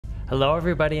Hello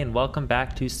everybody and welcome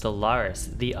back to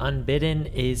Stellaris. The Unbidden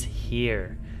is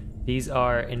here. These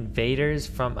are invaders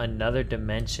from another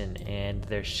dimension and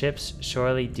their ships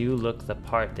surely do look the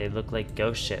part. They look like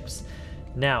ghost ships.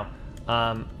 Now,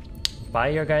 by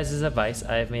your guys' advice,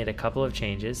 I have made a couple of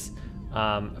changes.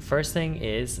 First thing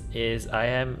is I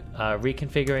am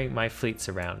reconfiguring my fleets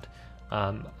around.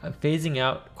 I'm phasing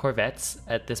out corvettes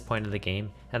at this point of the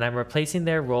game and I'm replacing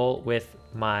their role with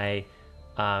my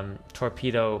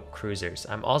torpedo cruisers.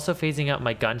 I'm also phasing out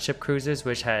my gunship cruisers,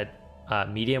 which had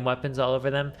medium weapons all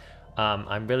over them.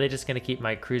 I'm really just going to keep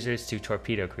my cruisers to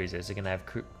torpedo cruisers. They're going to have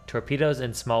torpedoes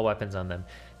and small weapons on them.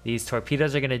 These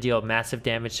torpedoes are going to deal massive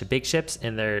damage to big ships,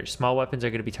 and their small weapons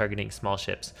are going to be targeting small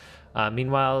ships.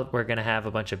 Meanwhile, we're going to have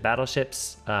a bunch of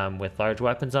battleships with large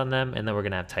weapons on them, and then we're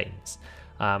going to have Titans.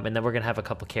 And then we're going to have a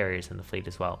couple carriers in the fleet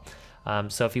as well.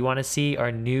 So if you want to see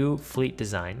our new fleet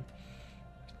design,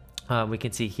 we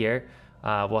can see here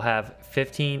we'll have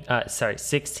 16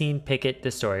 picket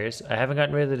destroyers. I haven't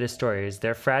gotten rid of the destroyers.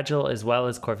 They're fragile as well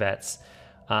as corvettes,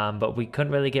 but we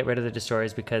couldn't really get rid of the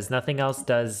destroyers because nothing else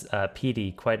does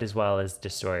PD quite as well as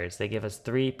destroyers. They give us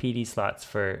 3 PD slots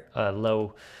for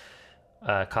low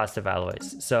cost of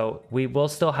alloys. So we will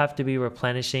still have to be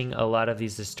replenishing a lot of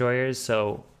these destroyers,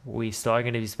 so we still are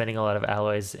going to be spending a lot of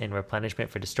alloys in replenishment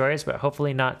for destroyers, but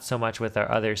hopefully not so much with our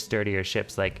other sturdier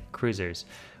ships like cruisers,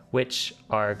 which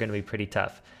are going to be pretty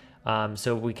tough.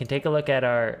 So we can take a look at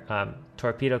our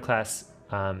torpedo class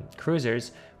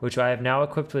cruisers, which I have now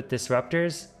equipped with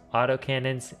disruptors,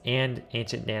 autocannons, and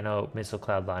ancient nano missile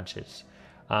cloud launchers.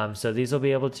 So these will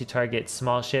be able to target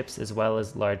small ships as well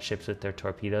as large ships with their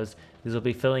torpedoes. These will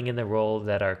be filling in the role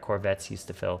that our corvettes used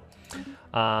to fill.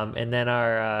 And then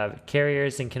our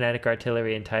carriers and kinetic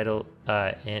artillery and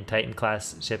Titan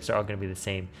class ships are all going to be the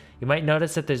same. You might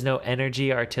notice that there's no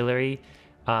energy artillery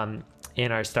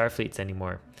in our Starfleets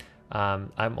anymore.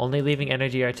 I'm only leaving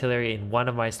energy artillery in one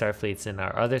of my Starfleets. In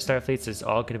our other Starfleets, it's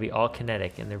all going to be all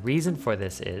kinetic. And the reason for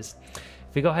this is,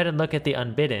 if we go ahead and look at the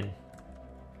Unbidden,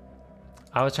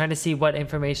 I was trying to see what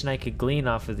information I could glean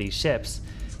off of these ships.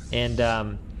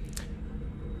 And,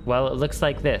 well, it looks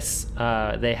like this.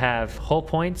 They have hull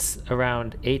points,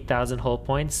 around 8,000 hull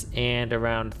points, and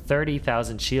around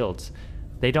 30,000 shields.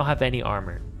 They don't have any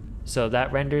armor. So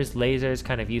that renders lasers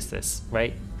kind of useless,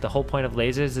 right? The whole point of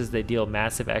lasers is they deal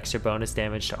massive extra bonus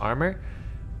damage to armor,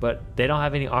 but they don't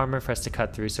have any armor for us to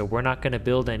cut through, so we're not going to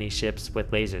build any ships with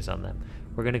lasers on them.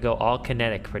 We're going to go all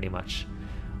kinetic pretty much.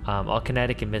 All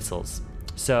kinetic and missiles.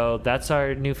 So that's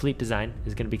our new fleet design,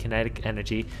 is going to be kinetic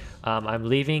energy. I'm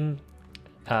leaving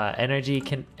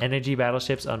energy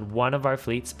battleships on one of our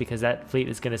fleets because that fleet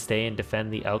is going to stay and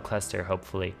defend the L cluster,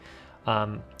 hopefully.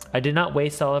 I did not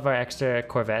waste all of our extra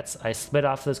corvettes. I split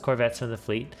off those corvettes from the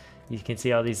fleet. You can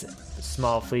see all these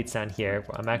small fleets down here.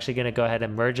 I'm actually going to go ahead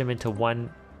and merge them into one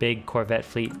big corvette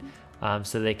fleet,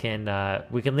 so they can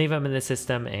we can leave them in the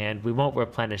system and we won't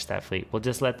replenish that fleet. We'll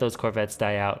just let those corvettes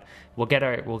die out. We'll get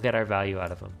our value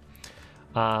out of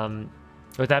them.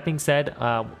 With that being said,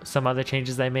 some other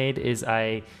changes I made is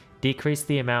I decreased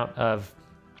the amount of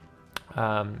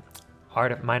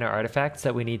minor artifacts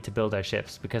that we need to build our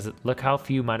ships, because look how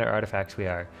few minor artifacts we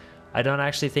are. I don't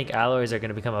actually think alloys are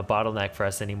going to become a bottleneck for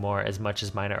us anymore as much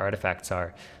as minor artifacts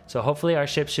are. So hopefully our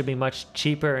ships should be much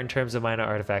cheaper in terms of minor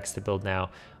artifacts to build now.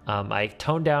 I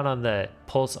toned down on the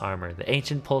pulse armor. The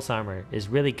ancient pulse armor is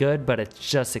really good, but it's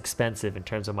just expensive in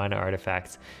terms of minor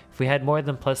artifacts. If we had more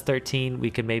than plus 13,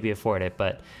 we could maybe afford it,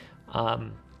 but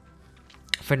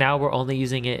for now we're only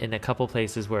using it in a couple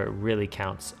places where it really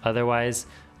counts. Otherwise,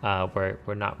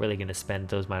 we're not really going to spend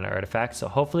those minor artifacts, so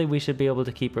hopefully we should be able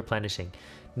to keep replenishing.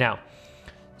 Now,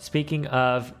 speaking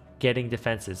of getting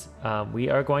defenses, we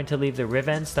are going to leave the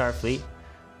Riven Starfleet,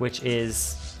 which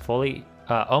is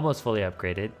almost fully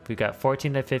upgraded. We've got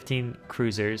 14 of 15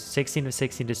 cruisers, 16 of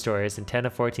 16 destroyers, and 10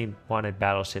 of 14 wanted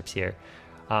battleships here.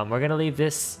 We're going to leave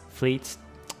this fleet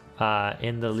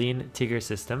in the Lean Tigger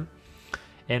system.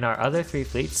 In our other 3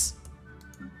 fleets,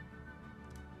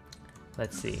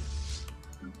 let's see.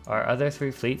 Our other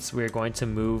 3 fleets, we're going to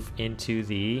move into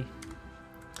the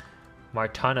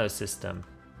Martano system.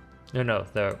 No,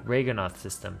 the Regonoth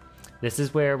system. This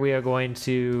is where we are going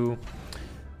to,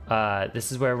 I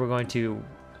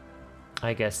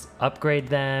guess, upgrade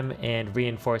them and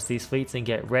reinforce these fleets and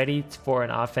get ready for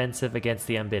an offensive against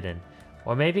the Unbidden.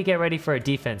 Or maybe get ready for a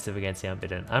defensive against the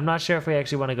Unbidden. I'm not sure if we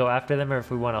actually want to go after them or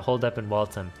if we want to hold up and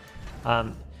Waltham.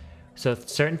 So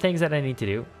certain things that I need to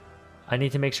do. I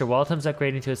need to make sure Waltham's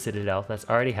upgrading to a Citadel. That's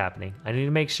already happening. I need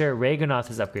to make sure Regonoth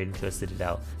is upgrading to a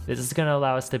Citadel. This is going to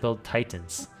allow us to build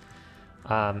Titans.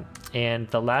 And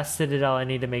the last Citadel I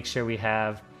need to make sure we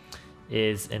have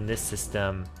is in this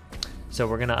system. So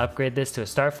we're going to upgrade this to a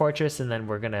star fortress, and then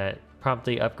we're going to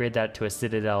promptly upgrade that to a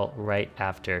citadel right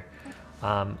after.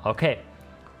 Okay,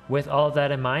 with all of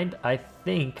that in mind, I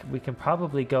think we can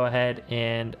probably go ahead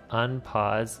and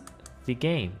unpause the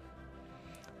game.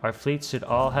 Our fleets should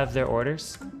all have their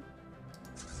orders.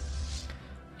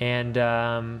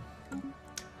 And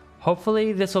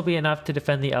hopefully this will be enough to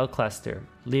defend the L cluster,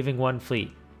 leaving one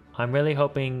fleet. I'm really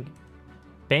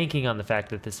banking on the fact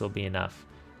that this will be enough.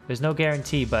 There's no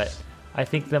guarantee, but I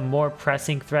think the more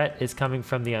pressing threat is coming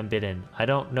from the Unbidden. I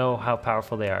don't know how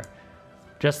powerful they are.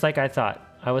 Just like I thought.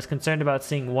 I was concerned about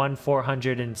seeing one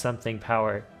 400 and something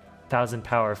thousand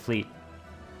power fleet.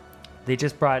 They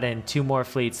just brought in 2 more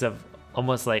fleets of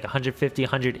almost like 150,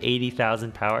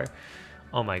 180,000 power.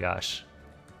 Oh my gosh.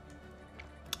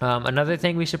 Another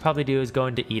thing we should probably do is go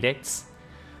into edicts.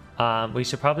 We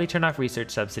should probably turn off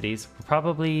research subsidies. We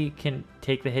probably can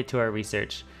take the hit to our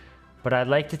research. But I'd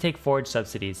like to take forge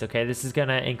subsidies, okay? This is going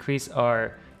to increase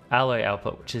our alloy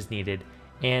output, which is needed.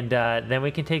 And then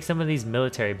we can take some of these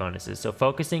military bonuses. So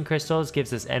focusing crystals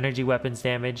gives us energy weapons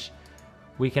damage.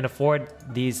 We can afford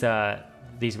these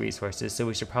resources, so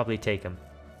we should probably take them.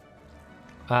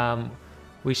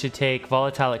 We should take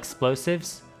volatile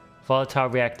explosives, volatile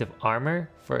reactive armor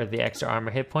for the extra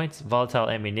armor hit points, volatile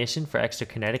ammunition for extra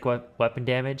kinetic weapon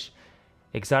damage,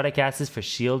 exotic gases for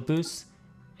shield boosts,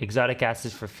 exotic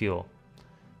gases for fuel.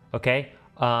 Okay.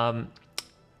 I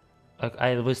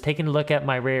was taking a look at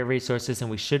my rare resources,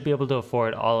 and we should be able to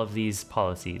afford all of these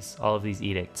policies, all of these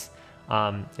edicts.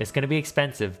 It's going to be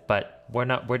expensive, but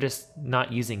we're just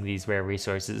not using these rare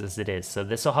resources as it is. So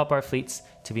this will help our fleets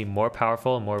to be more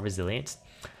powerful and more resilient.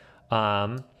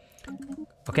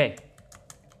 Okay.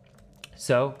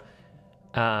 So,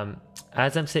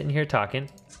 as I'm sitting here talking,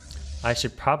 I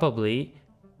should probably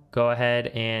go ahead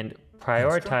and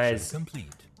prioritize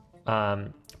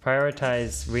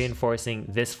reinforcing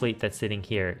this fleet that's sitting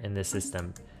here in this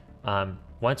system.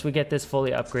 Once we get this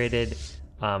fully upgraded,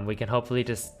 we can hopefully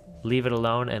just leave it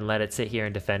alone and let it sit here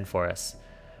and defend for us.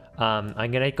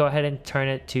 I'm going to go ahead and turn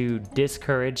it to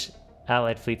discourage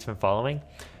allied fleets from following,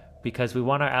 because we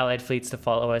want our allied fleets to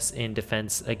follow us in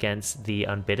defense against the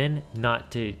Unbidden, not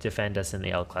to defend us in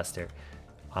the L cluster.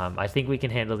 I think we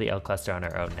can handle the L cluster on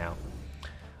our own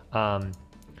now.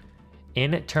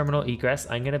 In terminal egress,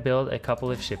 I'm going to build a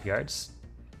couple of shipyards.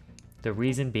 The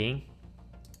reason being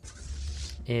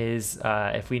is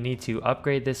if we need to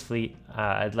upgrade this fleet,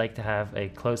 I'd like to have a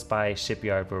close by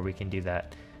shipyard where we can do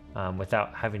that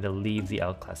without having to leave the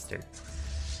L cluster.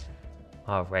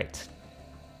 All right.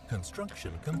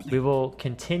 Construction complete. We will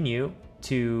continue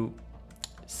to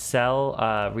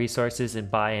sell resources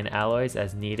and buy in alloys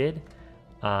as needed.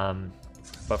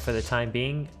 But for the time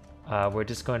being, we're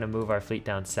just going to move our fleet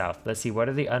down south. Let's see, what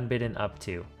are the Unbidden up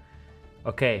to?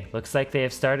 Okay, looks like they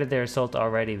have started their assault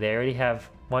already. They already have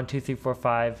 1, 2, 3, 4,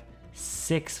 5,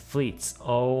 6 fleets.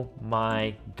 Oh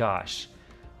my gosh.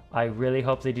 I really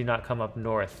hope they do not come up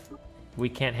north. We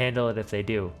can't handle it if they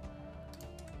do.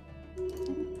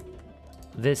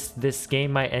 This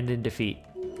game might end in defeat.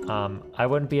 I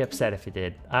wouldn't be upset if it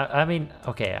did. I mean,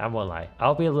 okay, I won't lie.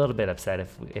 I'll be a little bit upset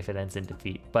if it ends in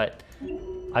defeat, but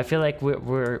I feel like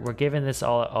we're giving this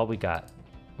all we got.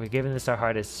 We're giving this our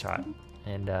hardest shot,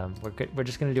 and we're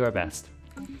just gonna do our best.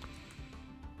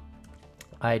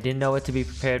 I didn't know what to be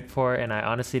prepared for, and I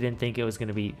honestly didn't think it was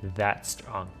gonna be that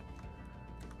strong.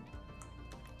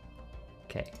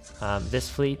 Okay, this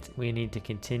fleet, we need to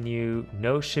continue.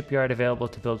 No shipyard available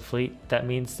to build fleet. That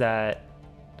means that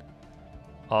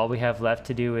all we have left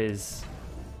to do is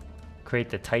create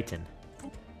the Titan.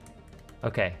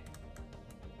 Okay,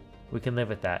 we can live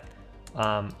with that.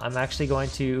 I'm actually going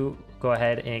to go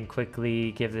ahead and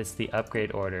quickly give this the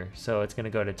upgrade order. So it's going to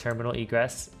go to terminal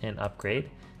egress and upgrade,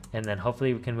 and then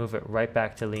hopefully we can move it right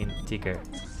back to Lean Seeker.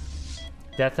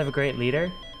 Death of a great leader.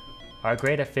 Our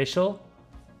great official,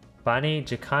 Bani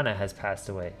Jacana, has passed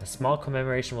away. A small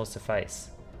commemoration will suffice.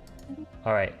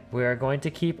 Alright, we are going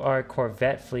to keep our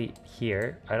Corvette fleet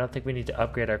here. I don't think we need to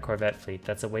upgrade our Corvette fleet.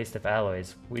 That's a waste of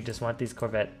alloys. We just want these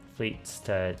Corvette fleets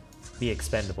to be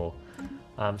expendable.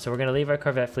 So we're going to leave our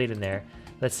Corvette fleet in there.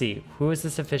 Let's see, who is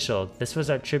this official? This was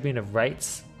our Tribune of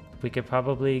Rights. We could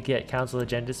probably get Council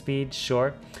Agenda Speed,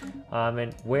 sure.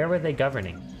 And where were they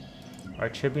governing? Our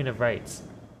Tribune of Rights.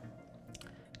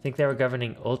 I think they were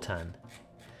governing Ultan.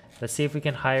 Let's see if we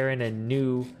can hire in a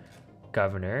new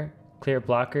governor. Clear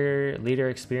blocker, leader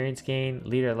experience gain,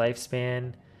 leader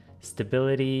lifespan,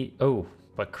 stability. Oh,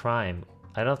 but crime.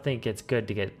 I don't think it's good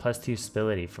to get +2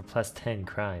 stability for +10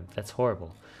 crime. That's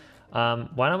horrible. Why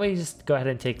don't we just go ahead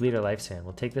and take leader lifespan?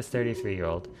 We'll take this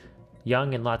 33-year-old.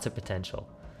 Young and lots of potential.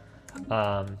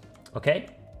 Okay,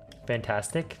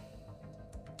 fantastic.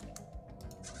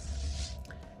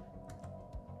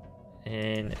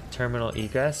 In terminal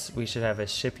egress, we should have a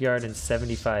shipyard in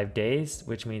 75 days,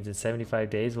 which means in 75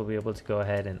 days we'll be able to go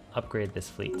ahead and upgrade this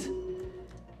fleet.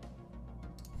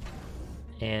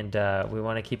 And we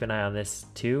want to keep an eye on this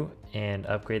too and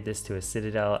upgrade this to a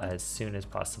citadel as soon as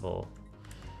possible.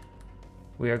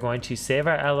 We are going to save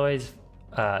our alloys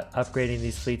upgrading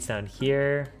these fleets down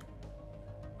here.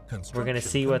 We're going to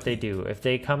see what they do. If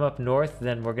they come up north,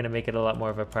 then we're going to make it a lot more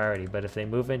of a priority. But if they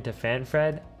move into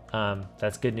Fanfred,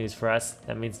 that's good news for us.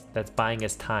 That means that's buying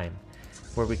us time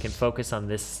where we can focus on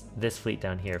this fleet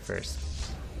down here first.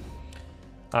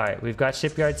 All right, we've got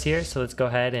shipyards here, so let's go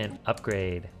ahead and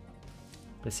upgrade.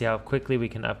 Let's see how quickly we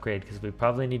can upgrade, because we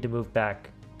probably need to move back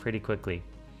pretty quickly.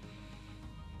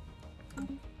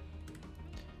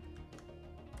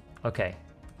 Okay,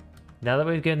 now that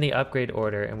we've given the upgrade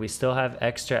order and we still have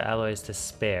extra alloys to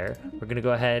spare, we're going to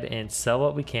go ahead and sell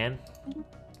what we can.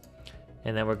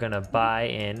 And then we're going to buy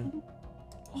in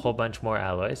a whole bunch more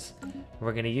alloys.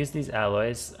 We're going to use these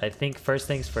alloys. I think first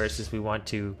things first is we want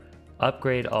to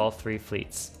upgrade all 3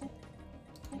 fleets.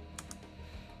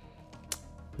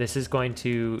 This is going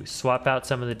to swap out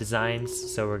some of the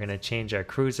designs. So we're going to change our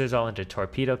cruisers all into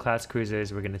torpedo class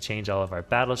cruisers. We're going to change all of our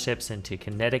battleships into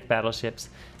kinetic battleships.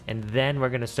 And then we're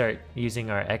going to start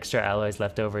using our extra alloys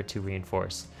left over to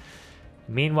reinforce.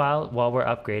 Meanwhile, while we're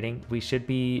upgrading, we should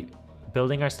be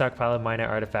building our stockpile of minor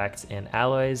artifacts and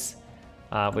alloys,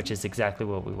 which is exactly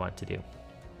what we want to do.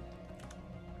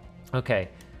 Okay,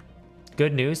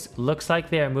 good news. Looks like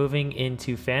they are moving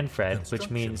into Fanfred, which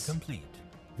means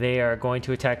they are going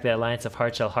to attack the Alliance of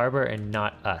Hardshell Harbor and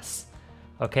not us.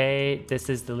 Okay, this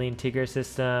is the Lean Tiger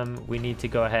system. We need to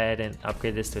go ahead and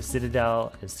upgrade this to a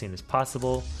citadel as soon as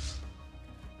possible.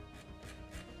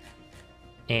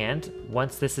 And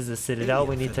once this is a citadel,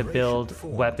 we need to build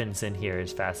weapons in here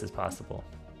as fast as possible.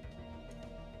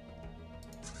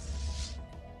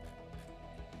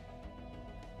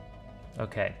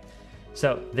 Okay,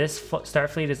 so this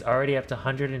Starfleet is already up to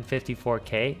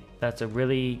 154k. That's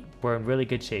we're in really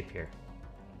good shape here.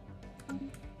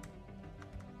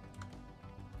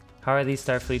 How are these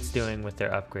Starfleets doing with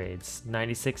their upgrades?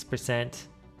 96%,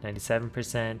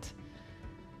 97%.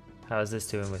 How is this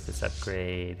doing with this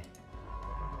upgrade?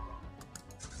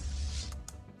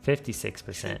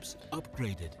 56%.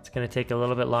 Upgraded. It's going to take a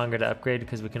little bit longer to upgrade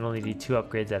because we can only do 2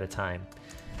 upgrades at a time.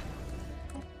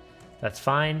 That's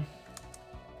fine.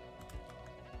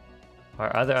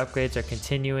 Our other upgrades are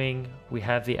continuing. We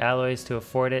have the alloys to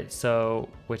afford it, so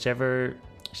whichever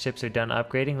ships are done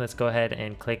upgrading, let's go ahead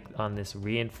and click on this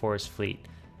reinforced fleet.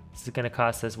 This is going to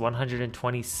cost us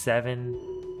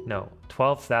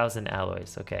 12,000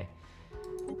 alloys. Okay.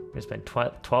 We're going to spend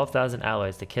 12,000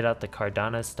 alloys to kit out the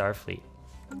Cardana Starfleet.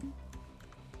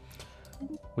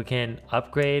 We can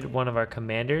upgrade one of our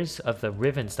commanders of the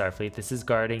Riven Starfleet. This is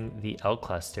guarding the L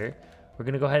cluster. We're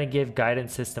going to go ahead and give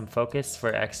guidance system focus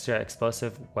for extra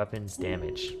explosive weapons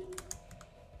damage.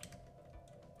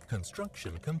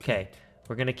 Construction complete. Okay,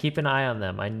 we're going to keep an eye on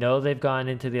them. I know they've gone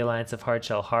into the Alliance of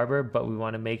Hardshell Harbor, but we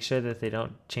want to make sure that they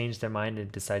don't change their mind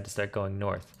and decide to start going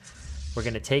north. We're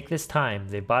going to take this time.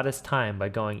 They bought us time by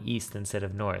going east instead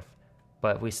of north,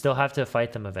 but we still have to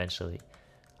fight them eventually.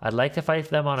 I'd like to fight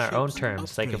them on our own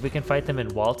terms. Like if we can fight them in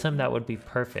Waltham, that would be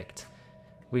perfect.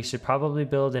 We should probably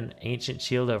build an ancient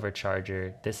shield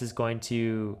overcharger. This is going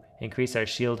to increase our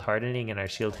shield hardening and our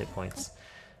shield hit points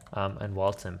in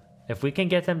Waltham. If we can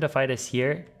get them to fight us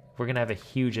here, we're going to have a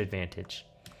huge advantage.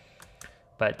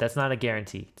 But that's not a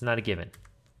guarantee. It's not a given.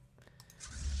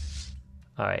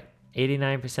 All right,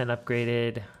 89%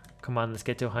 upgraded. Come on, let's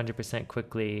get to 100%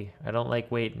 quickly. I don't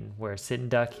like waiting. We're sitting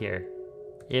duck here.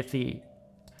 If the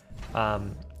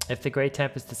Grey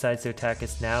Tempest decides to attack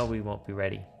us now, we won't be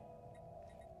ready.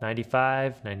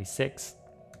 95, 96,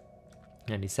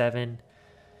 97,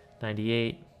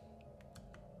 98,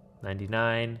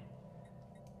 99,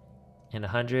 and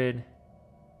 100.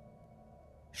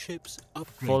 Ships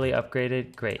upgraded. Fully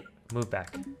upgraded. Great. Move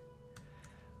back.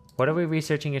 What are we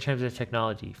researching in terms of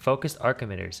technology? Focused arc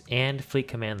emitters and fleet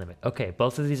command limit. Okay,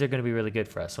 both of these are going to be really good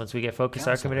for us. Once we get focused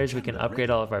arc emitters, we can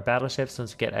upgrade all of our battleships.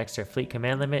 Once we get extra fleet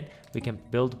command limit, we can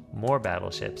build more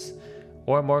battleships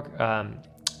or more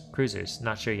cruisers.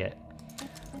 Not sure yet.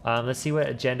 Let's see what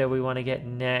agenda we want to get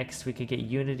next. We could get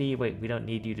unity. Wait, we don't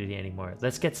need unity anymore.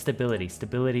 Let's get stability.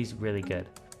 Stability's really good.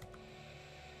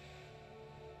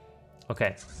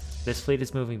 Okay, this fleet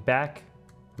is moving back.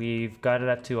 We've got it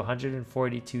up to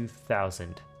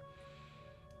 142,000.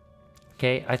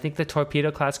 Okay, I think the torpedo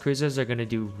class cruisers are going to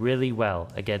do really well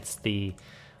against the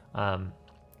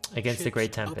against the Ships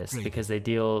Great Tempest upgraded. because they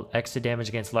deal extra damage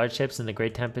against large ships, and the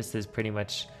Great Tempest is pretty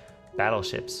much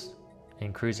battleships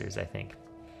and cruisers, I think.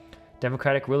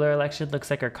 Democratic ruler election. Looks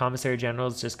like our commissary general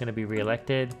is just going to be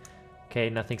re-elected. Okay,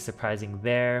 nothing surprising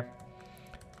there.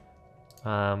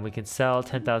 We can sell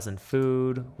 10,000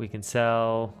 food. We can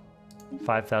sell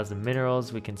 5,000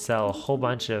 minerals. We can sell a whole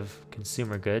bunch of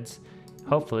consumer goods.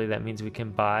 Hopefully that means we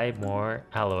can buy more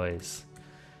alloys.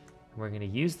 We're going to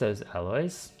use those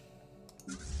alloys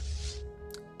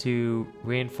to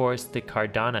reinforce the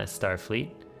Cardana Starfleet.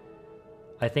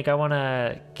 I think I want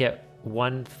to get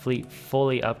one fleet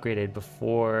fully upgraded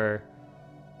before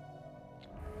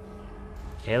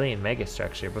Alien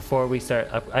Megastructure, before we start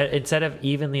instead of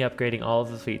evenly upgrading all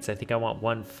of the fleets. I think I want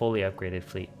one fully upgraded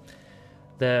fleet.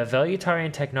 The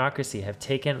Velutarian technocracy have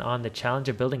taken on the challenge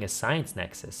of building a science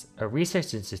nexus, a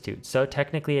research institute so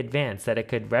technically advanced that it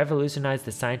could revolutionize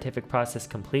the scientific process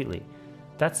completely.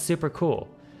 That's super cool.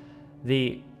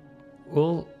 The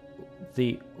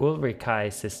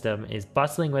Ulrikai system is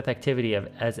bustling with activity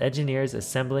as engineers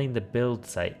assembling the build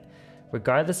site.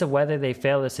 Regardless of whether they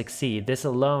fail or succeed, this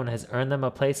alone has earned them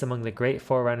a place among the great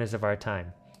forerunners of our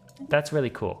time. That's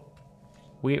really cool.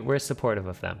 We're supportive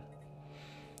of them.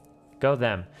 Go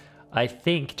them. I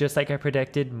think, just like I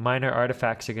predicted, minor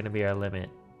artifacts are going to be our limit.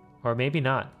 Or maybe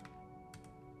not.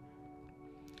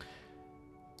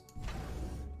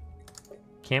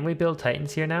 Can we build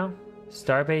Titans here now?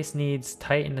 Starbase needs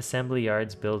Titan assembly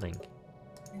yards building.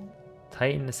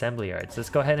 Titan assembly yards. Let's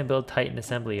go ahead and build Titan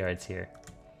assembly yards here.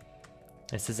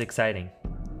 This is exciting.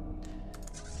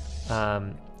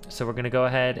 So we're going to go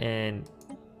ahead and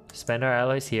spend our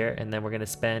alloys here, and then we're going to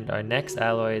spend our next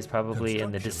alloys probably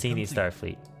in the Decini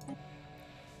Starfleet.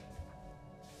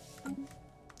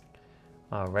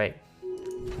 All right.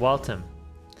 Waltham.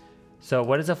 So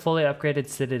what does a fully upgraded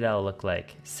Citadel look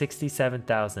like?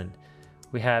 67,000.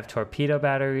 We have torpedo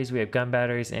batteries, we have gun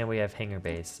batteries, and we have hangar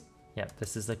bays. Yep,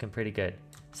 this is looking pretty good.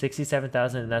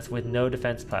 67,000, and that's with no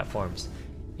defense platforms.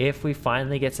 If we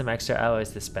finally get some extra alloys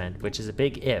to spend, which is a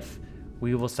big if,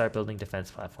 we will start building defense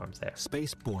platforms there.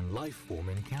 Spaceborne life form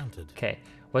encountered. Okay,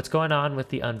 what's going on with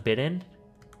the Unbidden?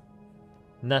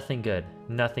 Nothing good.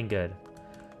 Nothing good.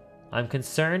 I'm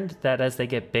concerned that as they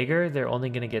get bigger, they're only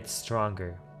going to get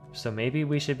stronger. So maybe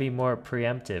we should be more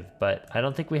preemptive, but I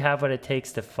don't think we have what it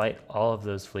takes to fight all of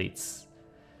those fleets.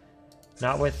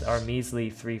 Not with our measly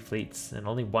 3 fleets, and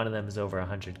only one of them is over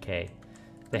 100k.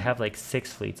 They have like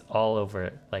 6 fleets all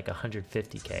over like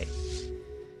 150k.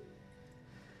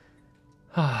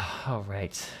 All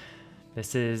right.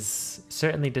 This is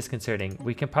certainly disconcerting.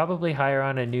 We can probably hire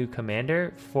on a new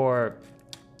commander for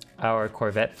our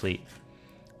Corvette fleet.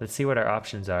 Let's see what our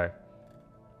options are.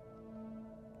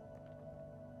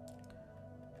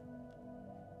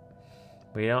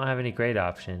 We don't have any great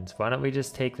options. Why don't we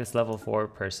just take this level 4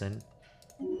 person?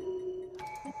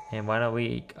 And why don't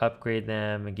we upgrade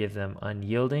them and give them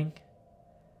unyielding?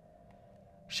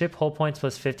 Ship hull points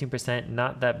plus 15%.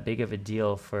 Not that big of a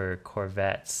deal for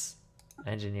Corvettes.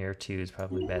 Engineer 2 is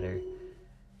probably better.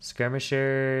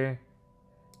 Skirmisher.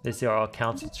 These are all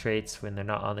council traits. When they're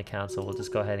not on the council, we'll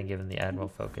just go ahead and give them the admiral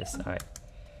focus. All right.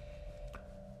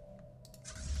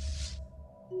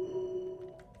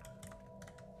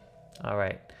 All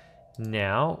right.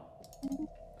 Now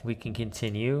we can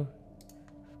continue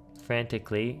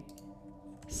frantically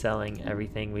selling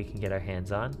everything we can get our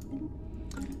hands on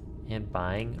and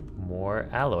buying more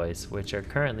alloys, which are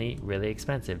currently really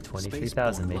expensive,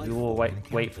 23,000. Maybe we'll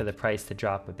wait for the price to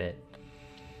drop a bit.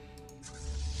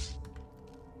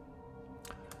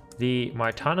 The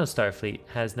Martano Starfleet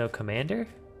has no commander?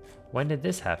 When did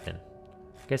this happen?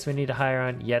 Guess we need to hire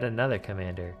on yet another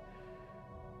commander.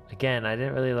 Again, I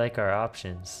didn't really like our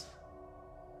options.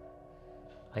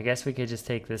 I guess we could just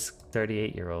take this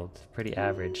 38-year-old, pretty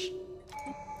average.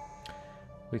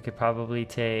 We could probably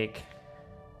take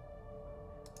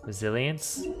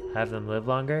Resilience, have them live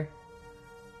longer.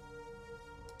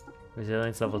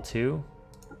 Resilience level 2,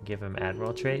 give him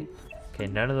Admiral trait. Okay,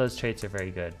 none of those traits are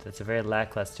very good. That's a very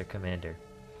lackluster commander.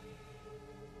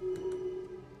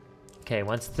 Okay,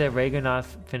 once the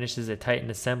Regonoth finishes the Titan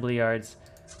assembly yards,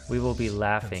 we will be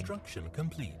laughing. Construction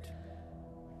complete.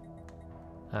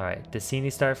 Alright, Decini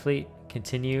Starfleet,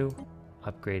 continue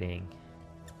upgrading.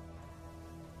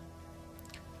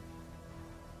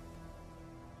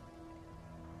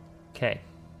 Okay.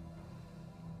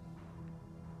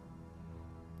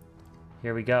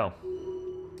 Here we go.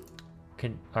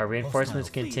 Our reinforcements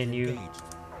continue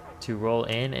to roll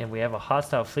in, and we have a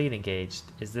hostile fleet engaged.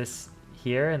 Is this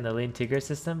here in the Lean Tigre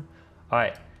system?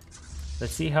 Alright.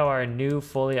 Let's see how our new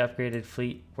fully upgraded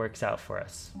fleet works out for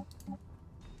us.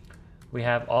 We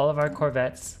have all of our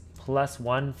corvettes plus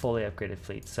 1 fully upgraded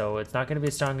fleet. So it's not going to be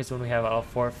as strong as when we have all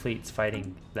 4 fleets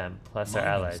fighting them, plus our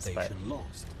Mining allies. But station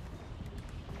lost.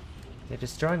 they're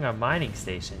destroying our mining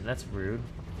station. That's rude.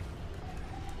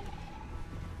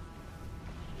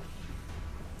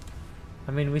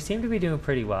 I mean, we seem to be doing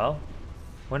pretty well.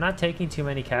 We're not taking too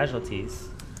many casualties.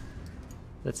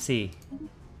 Let's see.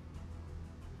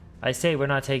 I say we're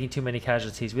not taking too many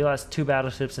casualties. We lost 2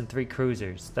 battleships and 3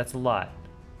 cruisers. That's a lot.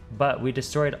 But we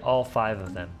destroyed all 5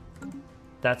 of them.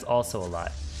 That's also a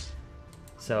lot.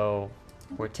 So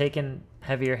we're taking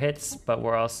heavier hits, but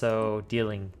we're also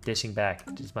dishing back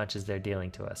as much as they're dealing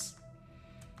to us.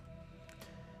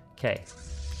 Okay.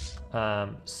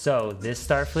 So this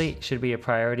Starfleet should be a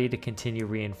priority to continue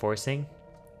reinforcing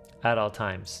at all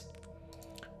times.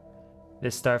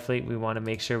 This Starfleet, we want to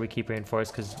make sure we keep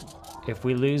reinforced, because if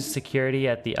we lose security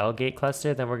at the L-Gate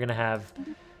cluster, then we're going to have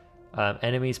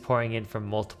enemies pouring in from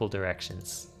multiple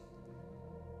directions.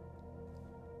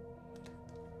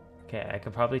 Okay, I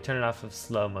can probably turn it off of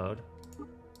slow mode.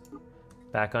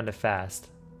 Back onto fast.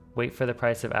 Wait for the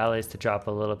price of alloys to drop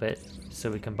a little bit so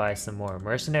we can buy some more.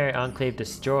 Mercenary Enclave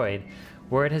destroyed.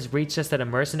 Word has reached us that a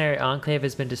mercenary enclave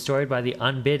has been destroyed by the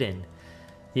Unbidden.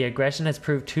 The aggression has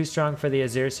proved too strong for the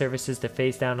Azure services to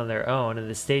face down on their own, and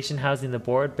the station housing the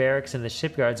board, barracks, and the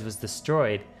shipyards was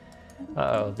destroyed.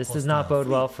 Uh-oh, this does not bode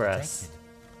well for us.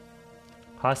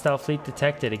 Hostile fleet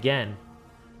detected again.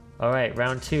 Alright,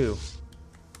 round 2.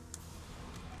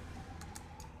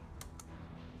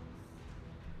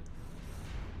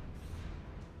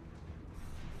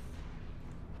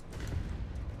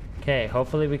 Okay,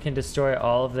 hopefully we can destroy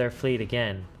all of their fleet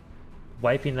again.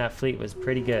 Wiping that fleet was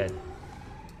pretty good.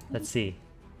 Let's see.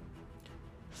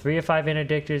 3 of 5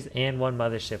 interdictors and 1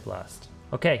 mothership lost.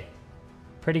 Okay,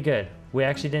 pretty good. We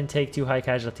actually didn't take 2 high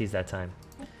casualties that time.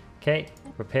 Okay,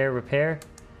 repair.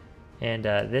 And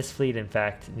this fleet, in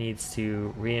fact, needs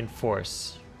to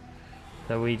reinforce.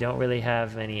 Though we don't really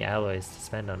have any alloys to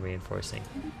spend on reinforcing.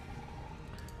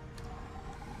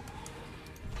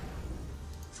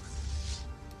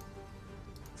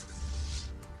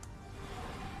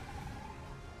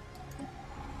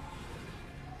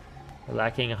 We're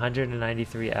lacking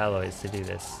 193 alloys to do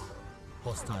this.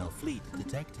 Hostile fleet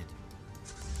detected.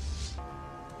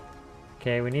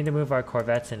 Okay, we need to move our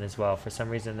corvettes in as well. For some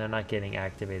reason, they're not getting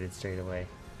activated straight away.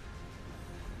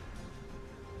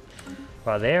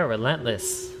 Wow, they are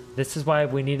relentless. This is why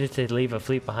we needed to leave a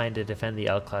fleet behind to defend the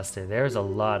L cluster. There's a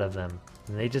lot of them,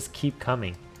 and they just keep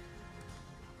coming.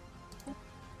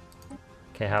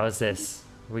 Okay, how is this?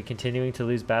 Are we continuing to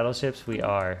lose battleships? We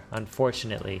are,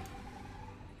 unfortunately.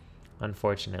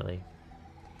 Unfortunately.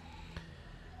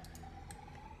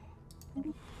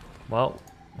 Well,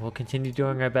 we'll continue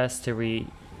doing our best to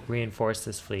reinforce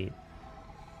this fleet.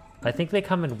 I think they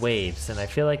come in waves, and I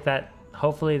feel like that,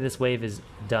 hopefully this wave is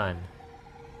done.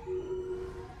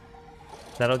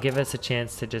 That'll give us a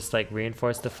chance to just like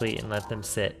reinforce the fleet and let them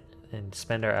sit and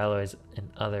spend our alloys in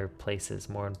other places,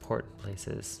 more important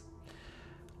places.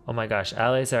 Oh my gosh,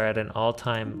 alloys are at an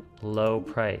all-time low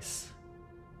price.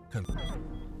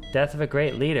 Death of a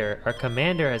great leader. Our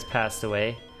commander has passed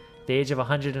away, the age of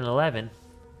 111.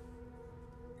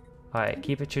 Alright,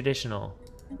 keep it traditional.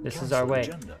 This is our way.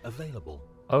 Available.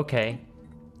 Okay.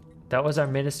 That was our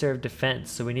Minister of Defense,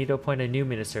 so we need to appoint a new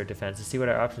Minister of Defense to see what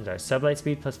our options are. Sublight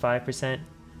speed plus 5%,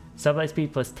 sublight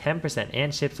speed plus 10%,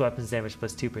 and ship's weapons damage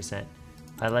plus 2%.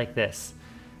 I like this.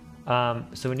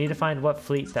 So we need to find what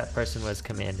fleet that person was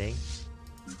commanding.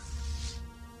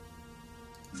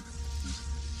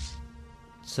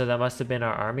 So that must have been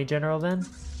our army general then?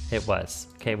 It was.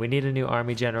 Okay, we need a new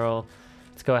army general.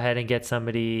 Let's go ahead and get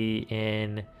somebody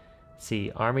in. Let's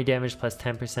see, army damage plus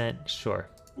 10%. Sure.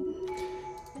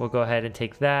 We'll go ahead and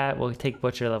take that. We'll take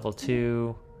Butcher level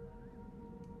 2.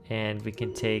 And we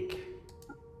can take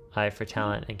Eye for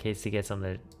Talent in case he gets on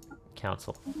the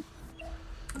council.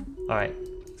 Alright.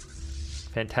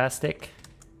 Fantastic.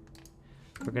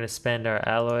 We're going to spend our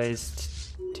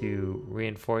alloys to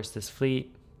reinforce this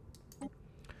fleet.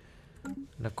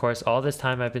 And of course, all this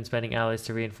time I've been spending alloys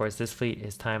to reinforce this fleet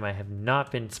is time I have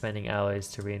not been spending alloys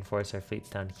to reinforce our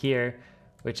fleets down here,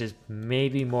 which is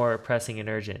maybe more pressing and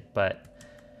urgent, but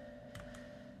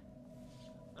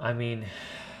I mean,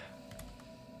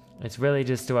 it's really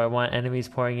just, do I want enemies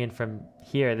pouring in from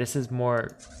here? This is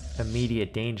more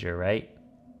immediate danger, right?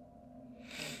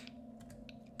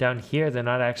 Down here, they're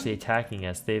not actually attacking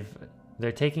us.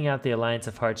 They're taking out the Alliance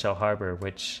of Hardshell Harbor,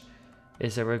 which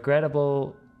is a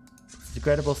regrettable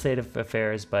state of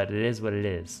affairs, but it is what it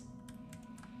is.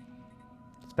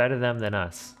 It's better them than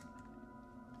us.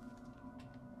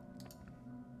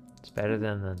 It's better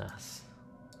them than us.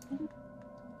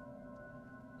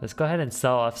 Let's go ahead and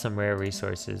sell off some rare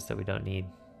resources that we don't need.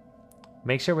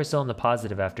 Make sure we're still in the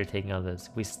positive after taking all those.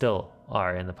 We still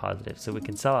are in the positive, so we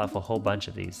can sell off a whole bunch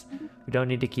of these. We don't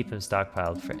need to keep them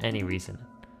stockpiled for any reason.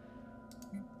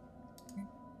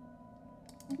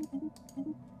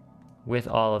 With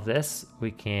all of this, we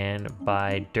can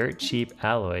buy dirt cheap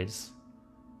alloys.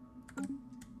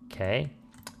 Okay,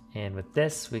 and with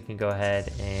this, we can go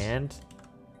ahead and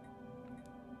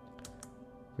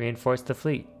reinforce the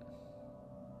fleet.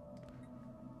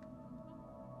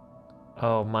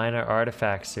 Oh, minor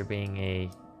artifacts are being a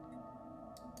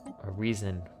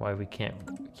reason why we can't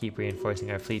keep reinforcing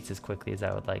our fleets as quickly as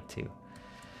I would like to.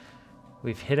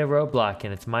 We've hit a roadblock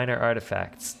and it's minor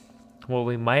artifacts. What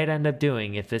we might end up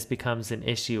doing if this becomes an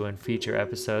issue in future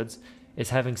episodes is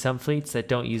having some fleets that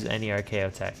don't use any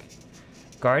archaeotech.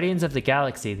 Guardians of the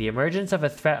Galaxy, the emergence of a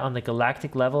threat on the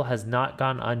galactic level has not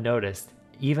gone unnoticed,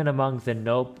 even among the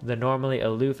normally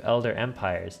aloof Elder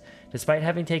Empires. Despite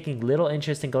having taken little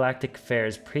interest in galactic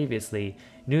affairs previously,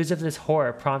 news of this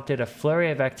horror prompted a flurry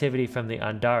of activity from the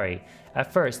Andari.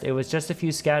 At first, it was just a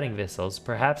few scouting vessels,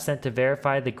 perhaps sent to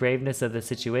verify the graveness of the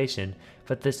situation,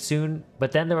 but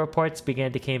then the reports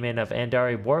began to come in of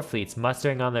Andari war fleets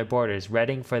mustering on their borders,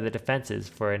 readying for the defenses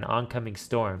for an oncoming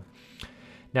storm.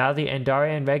 Now the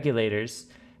Andarian regulators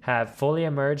have fully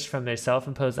emerged from their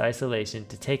self-imposed isolation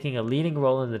to taking a leading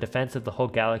role in the defense of the whole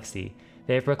galaxy.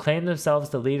 They have proclaimed themselves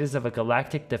the leaders of a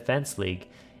galactic defense league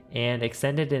and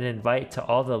extended an invite to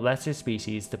all the lesser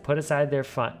species to put aside their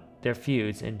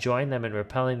feuds and join them in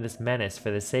repelling this menace for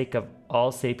the sake of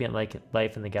all sapient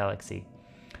life in the galaxy.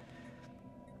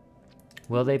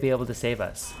 Will they be able to save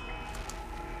us?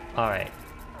 Alright.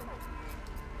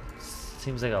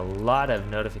 Seems like a lot of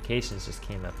notifications just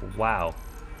came up. Wow.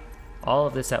 All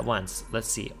of this at once. Let's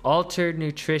see. Altered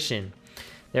nutrition.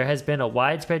 There has been a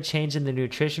widespread change in the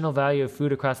nutritional value of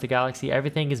food across the galaxy.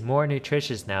 Everything is more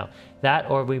nutritious now. That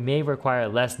or we may require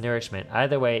less nourishment.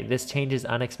 Either way, this change is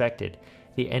unexpected.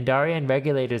 The Andarian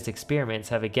regulators' experiments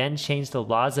have again changed the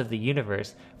laws of the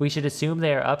universe. We should assume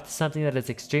they are up to something that is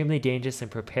extremely dangerous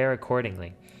and prepare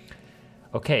accordingly.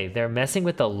 Okay, they're messing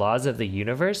with the laws of the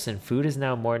universe and food is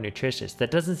now more nutritious.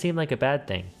 That doesn't seem like a bad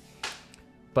thing.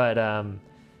 But,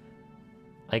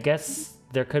 I guess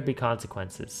there could be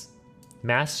consequences.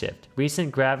 Mass shift.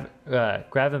 Recent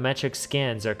gravimetric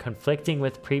scans are conflicting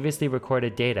with previously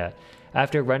recorded data.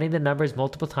 After running the numbers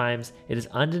multiple times, it is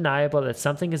undeniable that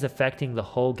something is affecting the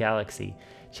whole galaxy.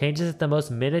 Changes at the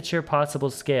most miniature possible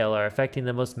scale are affecting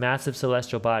the most massive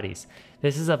celestial bodies.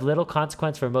 This is of little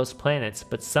consequence for most planets,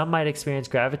 but some might experience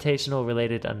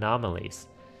gravitational-related anomalies.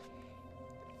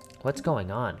 What's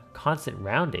going on? Constant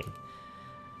rounding.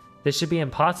 This should be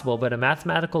impossible, but a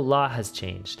mathematical law has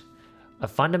changed. A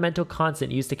fundamental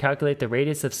constant used to calculate the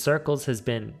radius of circles has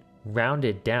been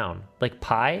rounded down. Like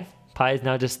pi? Pi is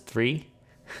now just 3?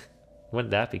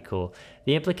 Wouldn't that be cool?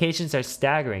 The implications are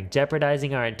staggering,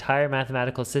 jeopardizing our entire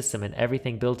mathematical system and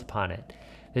everything built upon it.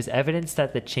 There's evidence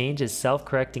that the change is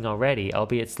self-correcting already,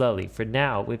 albeit slowly. For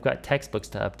now, we've got textbooks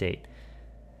to update.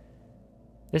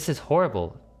 This is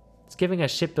horrible. It's giving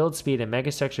us ship build speed and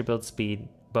megastructure build speed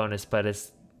bonus, but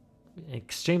it's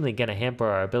extremely going to hamper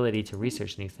our ability to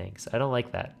research new things. I don't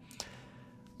like that.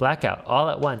 Blackout. All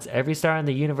at once, every star in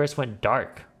the universe went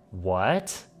dark.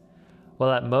 What?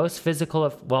 While most physical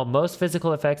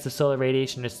effects of solar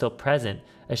radiation are still present,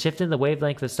 a shift in the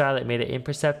wavelength of starlight made it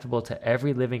imperceptible to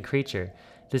every living creature.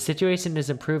 The situation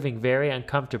is improving very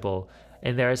uncomfortable,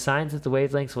 and there are signs that the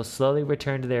wavelengths will slowly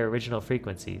return to their original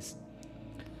frequencies.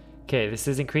 Okay, this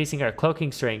is increasing our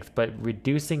cloaking strength, but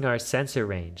reducing our sensor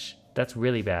range. That's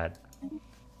really bad.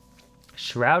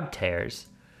 Shroud tears.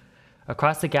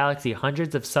 Across the galaxy,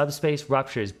 hundreds of subspace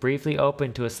ruptures briefly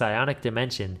opened to a psionic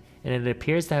dimension, and it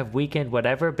appears to have weakened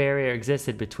whatever barrier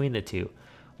existed between the two.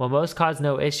 While most cause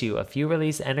no issue, a few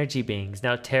release energy beings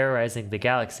now terrorizing the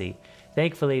galaxy.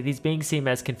 Thankfully, these beings seem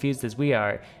as confused as we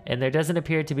are, and there doesn't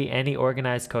appear to be any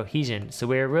organized cohesion, so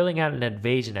we are ruling out an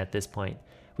invasion at this point.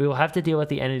 We will have to deal with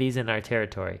the entities in our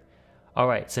territory.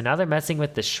 Alright, so now they're messing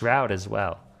with the Shroud as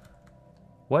well.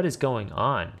 What is going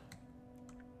on?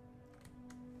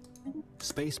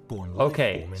 Spaceborne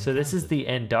Okay, so this is the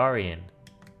Andarian.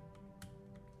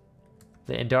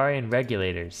 The Andarian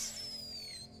regulators.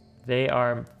 They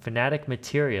are fanatic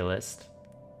materialist.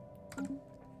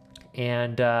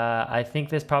 And I think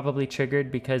this probably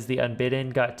triggered because the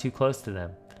Unbidden got too close to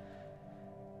them.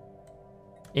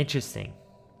 Interesting.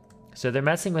 So they're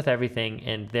messing with everything,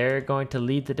 and they're going to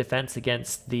lead the defense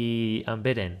against the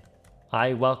Unbidden.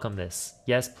 I welcome this.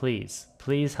 Yes, please.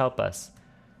 Please help us.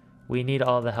 We need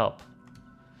all the help.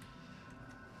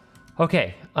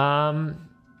 Okay.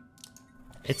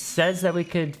 It says that we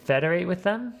could federate with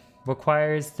them.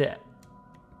 Requires the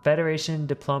Federation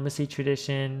diplomacy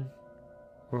tradition.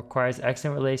 Requires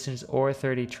excellent relations or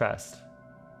 30 trust.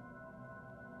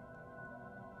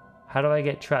 How do I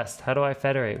get trust? How do I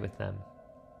federate with them?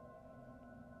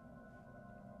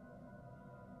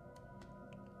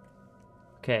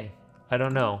 Okay, I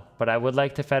don't know, but I would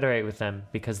like to federate with them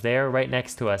because they are right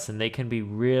next to us and they can be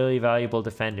really valuable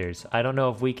defenders. I don't know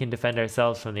if we can defend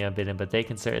ourselves from the Unbidden, but they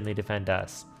can certainly defend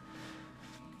us.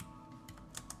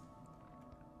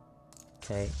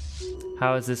 Okay,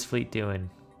 how is this fleet doing?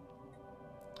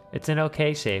 It's in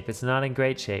okay shape. It's not in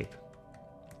great shape.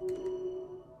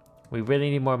 We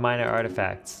really need more minor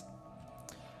artifacts.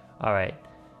 All right,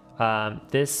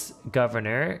 this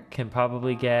governor can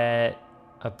probably get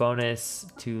a bonus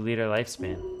to leader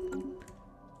lifespan.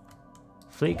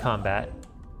 Fleet combat.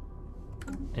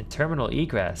 And terminal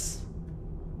egress.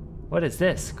 What is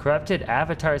this? Corrupted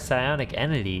avatar psionic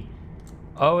entity.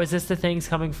 Oh, is this the things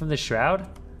coming from the shroud?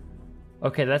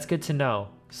 Okay, that's good to know.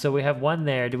 So we have one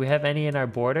there. Do we have any in our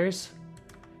borders?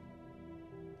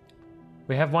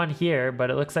 We have one here,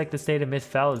 but it looks like the state of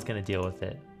Mythfell is going to deal with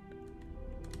it.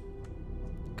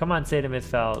 Come on, state of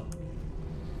Mythfell.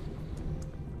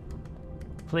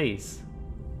 Please.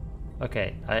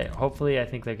 Okay, hopefully I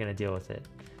think they're going to deal with it.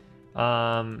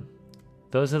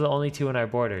 Those are the only two in our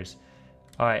borders.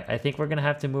 Alright, I think we're going to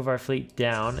have to move our fleet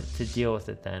down to deal with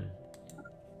it then.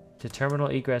 To terminal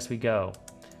egress we go.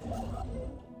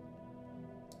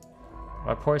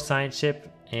 Our poor science ship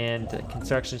and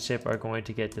construction ship are going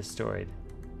to get destroyed.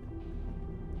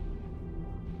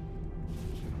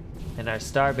 And our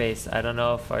starbase, I don't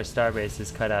know if our starbase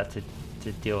is cut out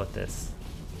to deal with this.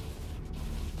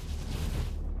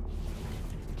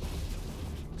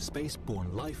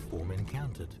 Spaceborne life form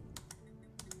encountered.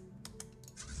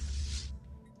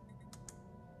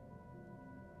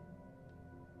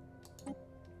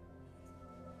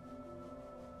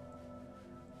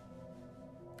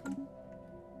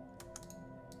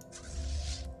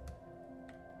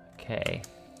 Okay,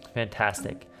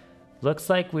 fantastic. Looks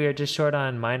like we are just short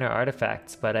on minor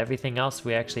artifacts, but everything else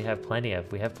we actually have plenty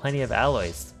of. We have plenty of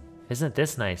alloys. Isn't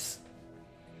this nice?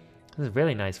 This is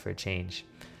really nice for a change.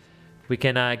 We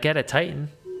can get a Titan.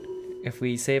 If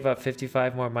we save up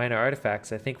 55 more minor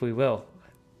artifacts, I think we will.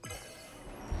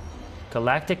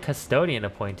 Galactic Custodian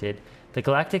appointed. The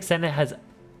Galactic Senate has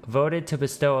voted to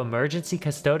bestow emergency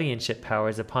custodianship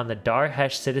powers upon the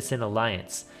Dar-Hesh Citizen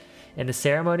Alliance. In a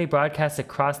ceremony broadcast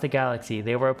across the galaxy,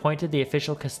 they were appointed the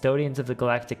official custodians of the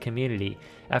galactic community.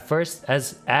 At first,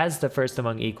 as the first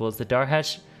among equals, the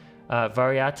Dar-Hesh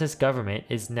Variatus government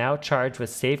is now charged with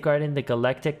safeguarding the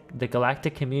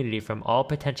galactic community from all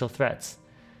potential threats.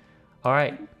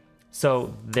 Alright,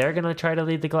 so they're going to try to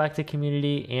lead the galactic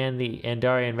community, and the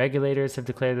Andarian regulators have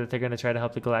declared that they're going to try to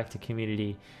help the galactic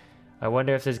community. I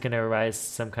wonder if there's going to arise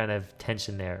some kind of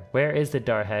tension there. Where is the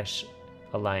Dar-Hesh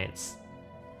Alliance?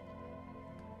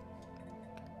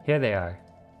 Here they are.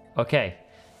 Okay,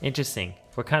 interesting.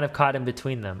 We're kind of caught in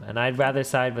between them, and I'd rather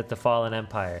side with the Fallen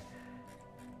Empire.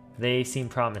 They seem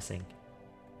promising.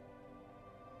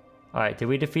 Alright, did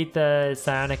we defeat the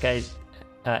psionic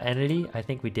entity? I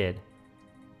think we did.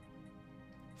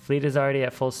 Fleet is already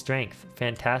at full strength.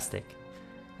 Fantastic.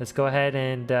 Let's go ahead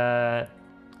and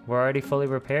we're already fully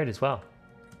repaired as well.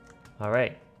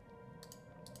 Alright.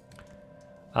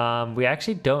 We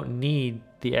actually don't need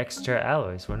the extra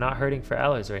alloys. We're not hurting for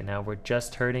alloys right now. We're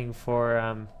just hurting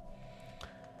for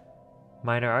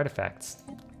minor artifacts.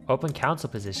 Open council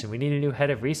position. We need a new head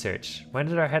of research. When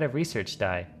did our head of research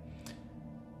die?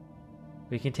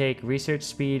 We can take research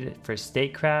speed for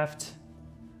statecraft,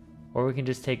 or we can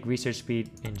just take research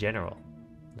speed in general.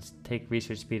 Let's take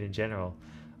research speed in general.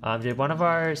 Did one of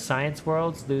our science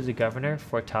worlds lose a governor?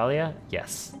 Fortalia?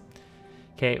 Yes.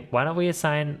 Okay, why don't we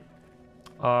assign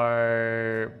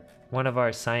one of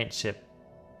our science ship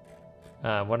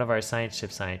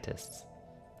scientists.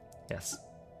 Yes,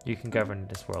 you can govern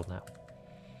this world now.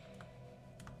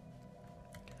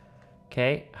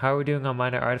 Okay, how are we doing on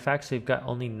minor artifacts? We've got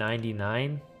only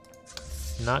 99.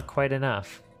 It's not quite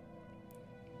enough.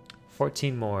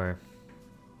 14 more.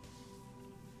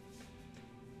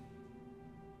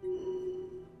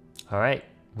 Alright,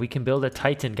 we can build a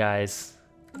Titan, guys.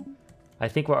 I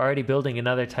think we're already building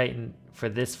another Titan for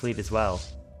this fleet as well.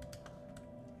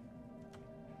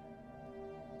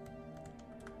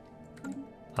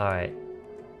 Alright.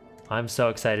 I'm so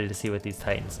excited to see what these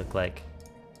Titans look like.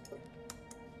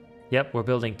 Yep, we're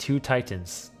building 2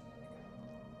 Titans.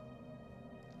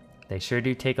 They sure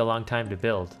do take a long time to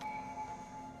build.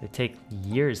 They take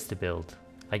years to build.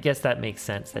 I guess that makes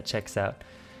sense. That checks out.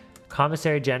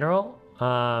 Commissary General.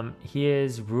 He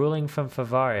is ruling from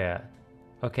Fevaria.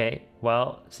 Okay,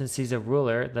 well, since he's a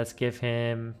ruler, let's give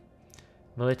him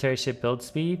military ship build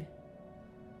speed.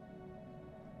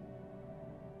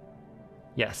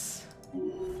 Yes.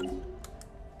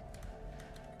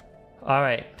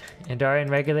 Alright, Andarian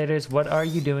regulators, what are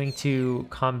you doing to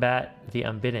combat the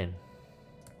Unbidden?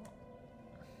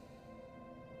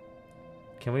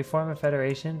 Can we form a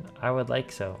federation? I would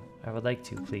like so. I would like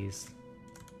to, please.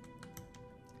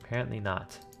 Apparently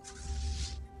not.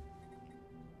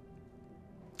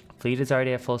 Fleet is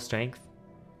already at full strength.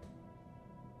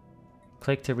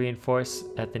 Click to reinforce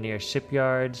at the nearest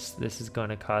shipyards. This is going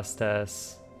to cost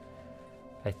us...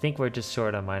 I think we're just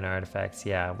short on minor artifacts.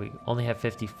 Yeah, we only have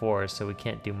 54, so we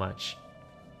can't do much.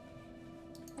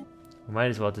 We might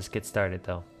as well just get started,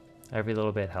 though. Every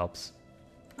little bit helps.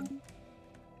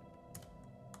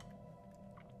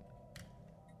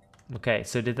 Okay,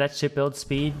 so did that ship build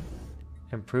speed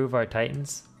improve our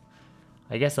Titans?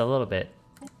 I guess a little bit.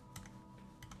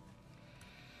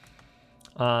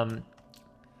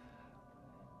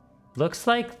 Looks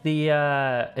like the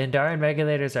Andarian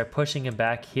regulators are pushing him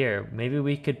back here. Maybe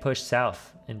we could push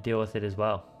south and deal with it as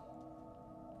well.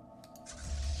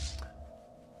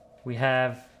 We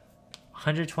have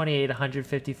 128,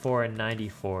 154, and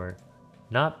 94.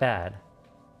 Not bad.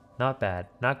 Not bad.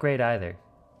 Not great either.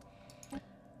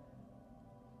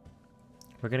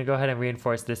 We're going to go ahead and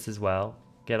reinforce this as well.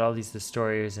 Get all these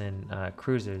destroyers and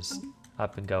cruisers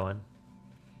up and going.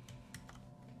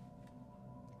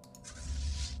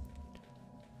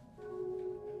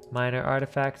 Minor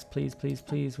artifacts, please, please,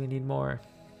 please. We need more.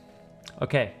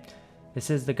 Okay. This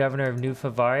is the governor of New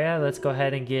Fevaria. Let's go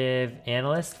ahead and give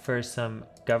analyst for some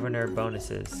governor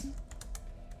bonuses.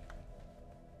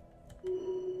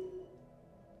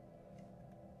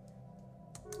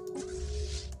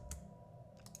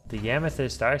 The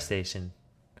Amethyst Star Station.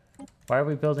 Why are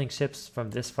we building ships from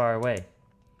this far away?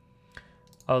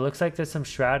 Oh, it looks like there's some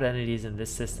shroud entities in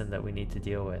this system that we need to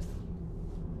deal with.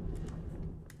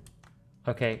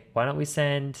 Okay, why don't we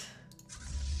send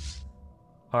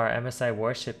our MSI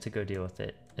warship to go deal with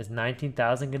it? Is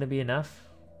 19,000 going to be enough?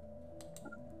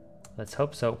 Let's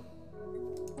hope so.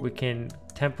 We can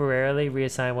temporarily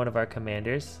reassign one of our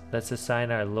commanders. Let's assign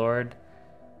our lord...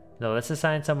 No, let's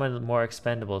assign someone more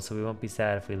expendable so we won't be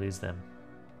sad if we lose them.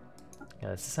 Yeah,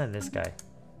 let's assign this guy.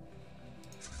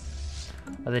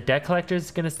 Are the debt collectors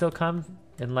going to still come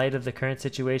in light of the current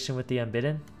situation with the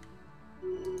Unbidden?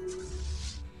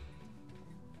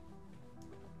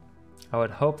 I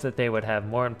would hope that they would have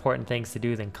more important things to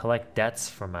do than collect debts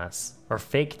from us. Or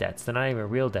fake debts. They're not even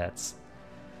real debts.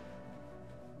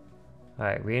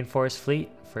 Alright, reinforced fleet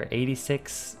for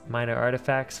 86 minor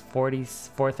artifacts,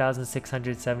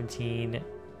 4,617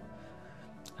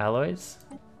 alloys.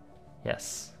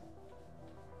 Yes.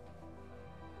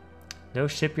 No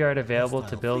shipyard available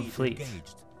to build fleet.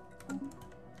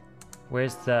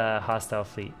 Where's the hostile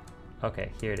fleet?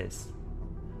 Okay, here it is.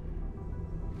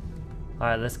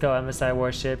 Alright, let's go MSI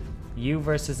warship. You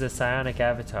versus the psionic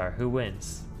avatar. Who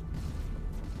wins?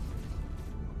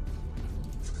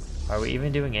 Are we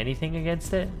even doing anything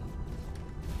against it?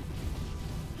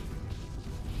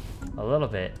 A little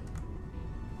bit.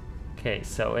 Okay,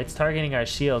 so it's targeting our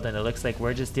shield and it looks like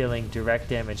we're just dealing direct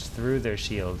damage through their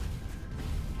shield.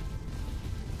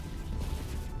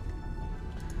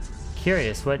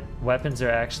 Curious what weapons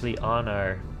are actually on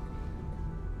our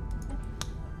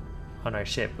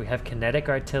ship. We have kinetic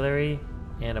artillery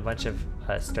and a bunch of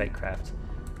strike craft.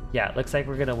 Yeah, it looks like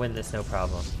we're gonna win this no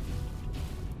problem.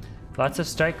 Lots of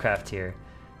strike craft here.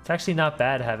 It's actually not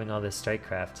bad having all this strike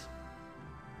craft.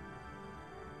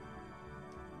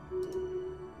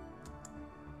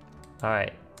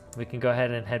 Alright, we can go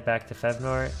ahead and head back to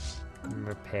Fevnor and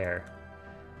repair.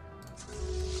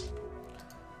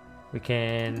 We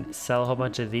can sell a whole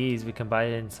bunch of these. We can buy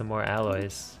in some more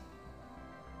alloys.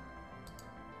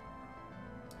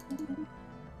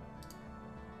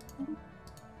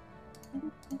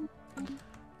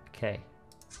 Okay.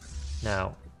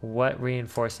 Now, what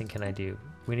reinforcing can I do?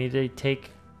 We need to take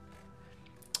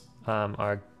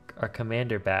our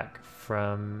commander back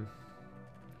from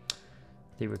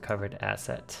the recovered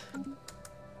asset.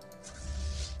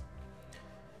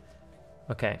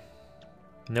 Okay.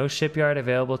 No shipyard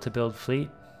available to build fleet.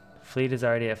 Fleet is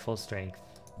already at full strength.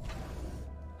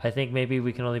 I think maybe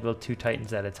we can only build 2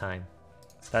 Titans at a time.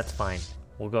 That's fine.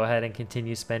 We'll go ahead and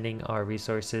continue spending our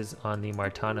resources on the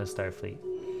Martano Starfleet.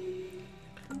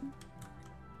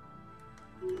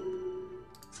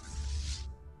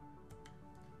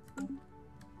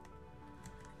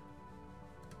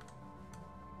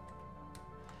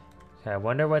 Okay, I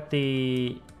wonder what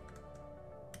the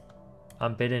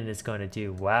Unbidden is going to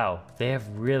do. Wow, they have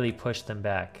really pushed them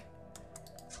back.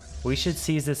 We should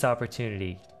seize this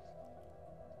opportunity.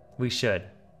 We should.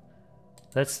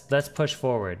 Let's push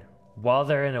forward while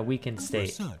they're in a weakened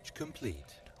state. Research complete.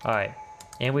 All right,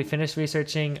 and we finished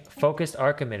researching focused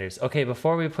arc emitters. Okay,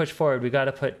 before we push forward, we got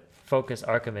to put focused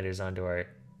arc emitters onto our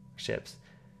ships.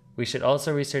 We should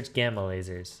also research gamma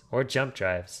lasers or jump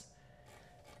drives.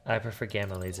 I prefer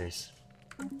gamma lasers.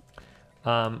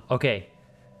 Okay.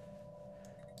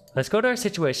 Let's go to our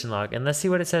situation log and let's see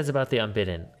what it says about the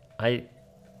Unbidden.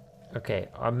 Okay,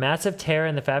 a massive tear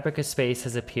in the fabric of space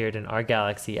has appeared in our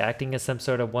galaxy, acting as some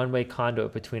sort of one-way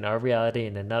conduit between our reality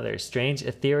and another. Strange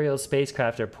ethereal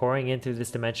spacecraft are pouring in through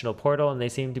this dimensional portal, and they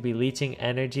seem to be leeching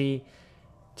energy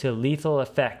to lethal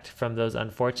effect from those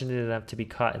unfortunate enough to be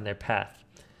caught in their path.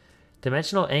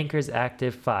 Dimensional anchors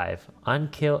active 5.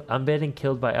 Unbidden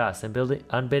killed by us, and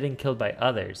unbidden killed by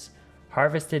others.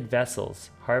 Harvested vessels.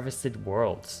 Harvested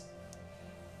worlds.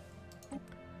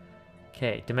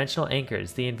 Okay, dimensional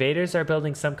anchors. The invaders are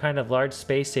building some kind of large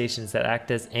space stations that act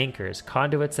as anchors,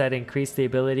 conduits that increase the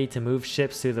ability to move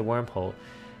ships through the wormhole.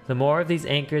 The more of these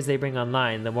anchors they bring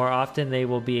online, the more often they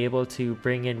will be able to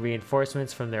bring in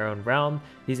reinforcements from their own realm.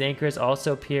 These anchors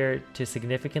also appear to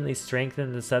significantly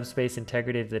strengthen the subspace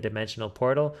integrity of the dimensional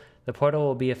portal. The portal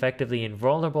will be effectively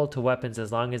invulnerable to weapons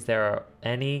as long as there are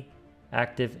any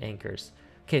active anchors.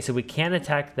 Okay, so we can't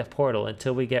attack the portal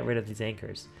until we get rid of these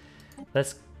anchors.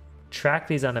 Let's track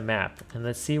these on a map and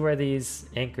let's see where these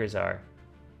anchors are.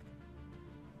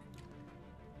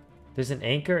 There's an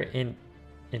anchor in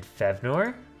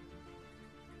Fevnor?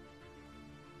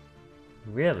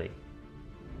 Really?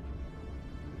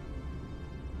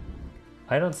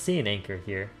 I don't see an anchor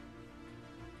here.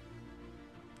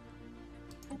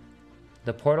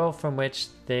 The portal from which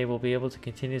they will be able to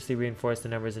continuously reinforce the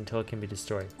numbers until it can be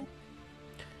destroyed.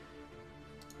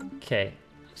 Okay,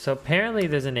 so apparently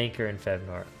there's an anchor in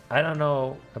Fevnor. I don't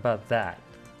know about that.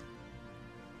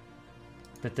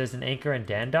 But there's an anchor in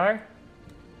Dandar?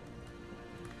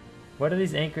 What do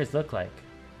these anchors look like?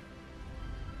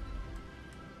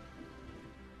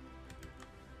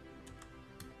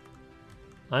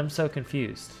 I'm so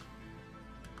confused.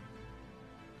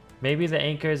 Maybe the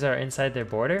anchors are inside their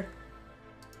border?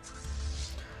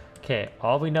 Okay,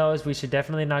 all we know is we should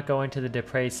definitely not go into the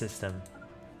Dupre system.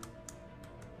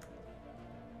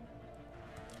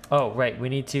 Oh, right, we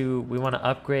want to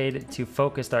upgrade to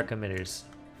focused arc emitters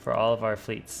for all of our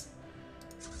fleets.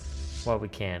 While we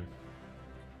can.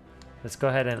 Let's go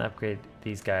ahead and upgrade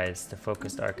these guys to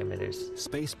focused arc emitters.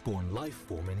 Spaceborne life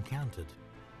form encountered.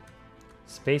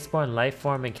 Spaceborne life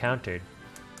form encountered.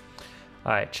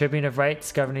 Alright, Tribune of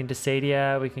Rights governing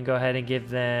Desadia. We can go ahead and give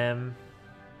them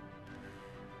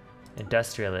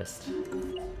Industrialist.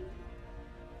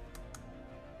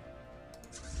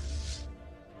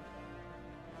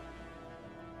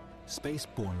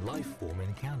 Spaceborne life form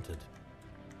encountered.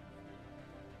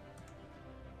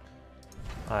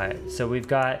 Alright, so we've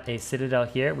got a Citadel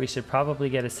here. We should probably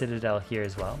get a Citadel here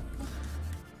as well.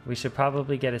 We should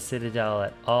probably get a Citadel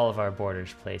at all of our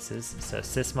borders places, so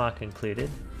Sysmok included.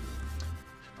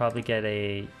 Should probably get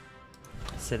a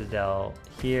Citadel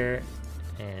here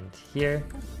and here.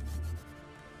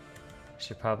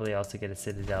 Should probably also get a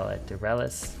Citadel at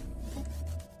Durelis.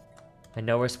 I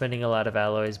know we're spending a lot of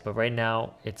alloys, but right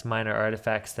now it's minor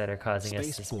artifacts that are causing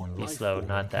us to be slow,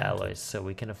 not the alloys, so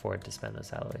we can afford to spend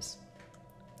those alloys.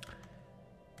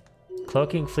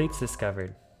 Cloaking fleets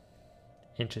discovered.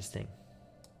 Interesting.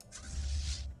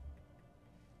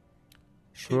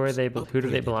 Who do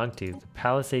they belong to? The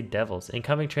Palisade Devils.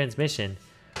 Incoming transmission.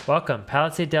 Welcome.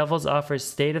 Palisade Devils offers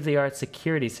state-of-the-art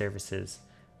security services.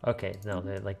 Okay, no,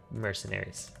 they're like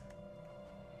mercenaries.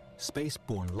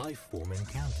 Spaceborne life form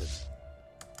encountered.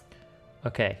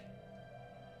 Okay.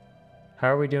 How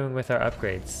are we doing with our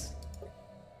upgrades?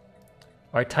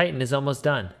 Our Titan is almost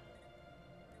done.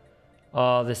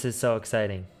 Oh, this is so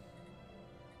exciting.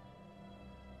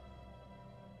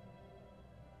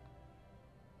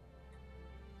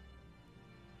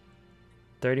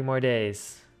 $30 more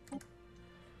days.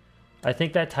 I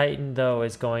think that Titan, though,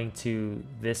 is going to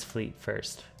this fleet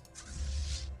first.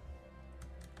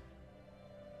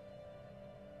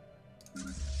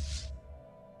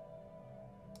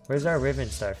 Where's our Riven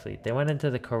Star fleet? They went into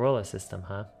the Corolla system,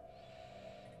 huh?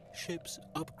 Ships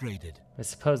upgraded. I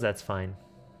suppose that's fine.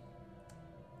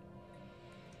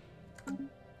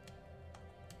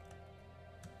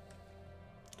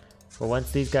 Well,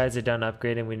 once these guys are done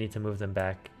upgrading, we need to move them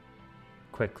back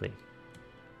quickly.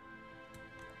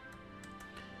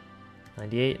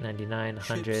 98, 99,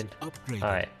 100.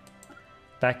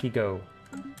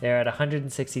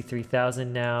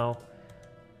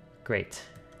 Great.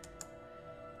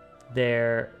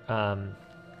 Their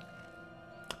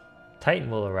Titan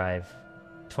will arrive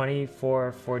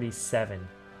 2447,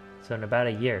 so in about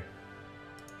a year.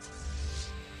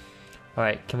 All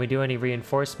right, can we do any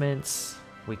reinforcements?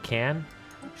 We can.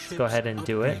 Let's go ahead and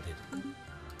do it.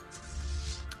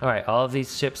 All right, all of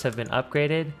these ships have been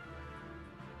upgraded,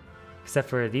 except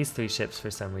for these 3 ships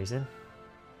for some reason.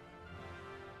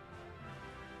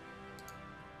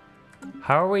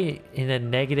 How are we in a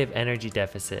negative energy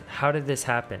deficit? How did this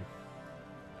happen?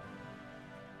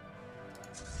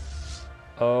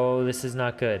 Oh, this is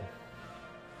not good.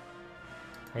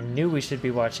 I knew we should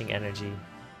be watching energy.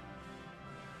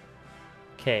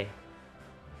 Okay.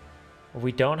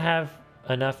 We don't have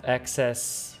enough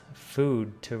excess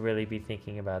food to really be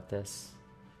thinking about this.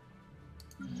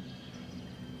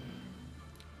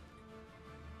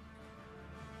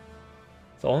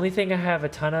 The only thing I have a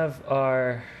ton of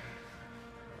are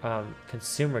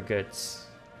consumer goods.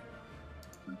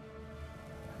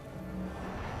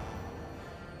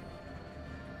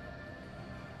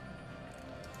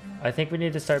 I think we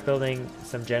need to start building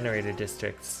some generator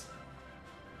districts.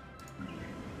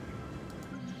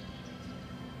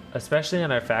 Especially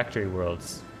in our factory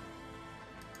worlds.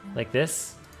 Like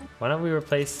this. Why don't we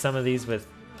replace some of these with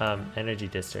energy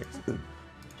districts?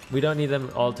 We don't need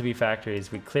them all to be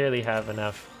factories. We clearly have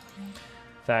enough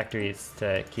factories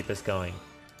to keep us going.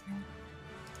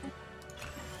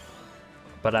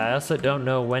 But I also don't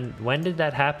know when did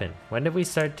that happen? When did we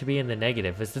start to be in the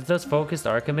negative? Is it those focused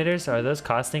arc emitters? Are those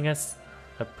costing us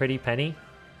a pretty penny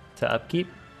to upkeep?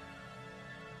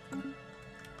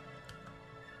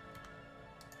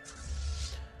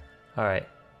 Alright,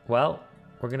 well,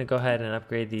 we're gonna go ahead and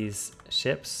upgrade these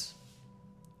ships.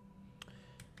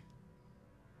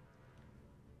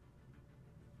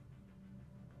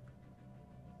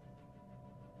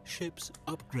 Ships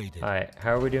upgraded. Alright,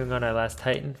 how are we doing on our last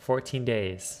Titan? 14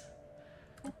 days.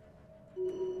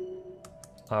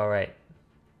 Alright.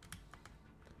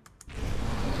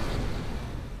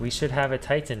 We should have a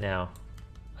Titan now.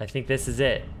 I think this is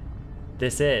it.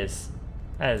 That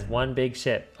is one big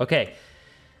ship. Okay.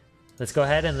 Let's go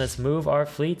ahead and let's move our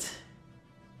fleet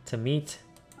to meet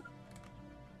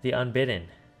the Unbidden.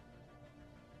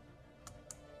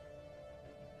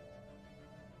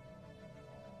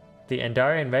 The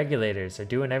Andarian regulators are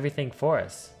doing everything for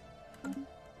us.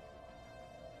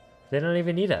 They don't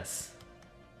even need us.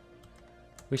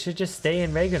 We should just stay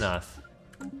in Reganoth.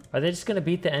 Are they just gonna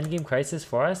beat the endgame crisis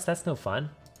for us? That's no fun.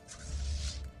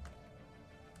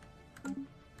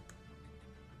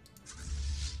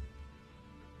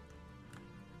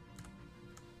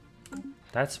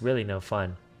 That's really no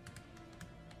fun.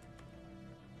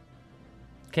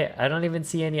 Okay, I don't even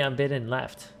see any Unbidden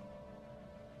left.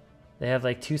 They have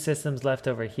like 2 systems left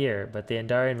over here, but the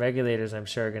Andarian regulators I'm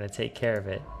sure are going to take care of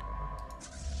it.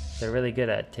 They're really good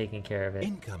at taking care of it.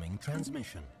 Incoming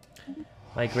transmission.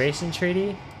 Migration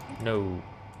treaty? No.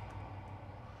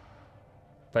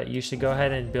 But you should go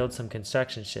ahead and build some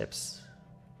construction ships.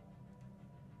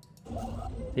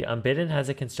 The Unbidden has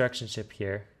a construction ship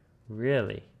here.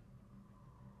 Really?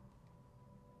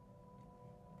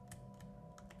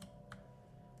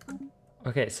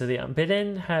 Okay, so the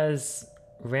Unbidden has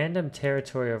random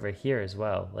territory over here as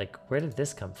well. Like, where did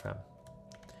this come from?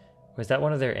 Was that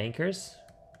one of their anchors?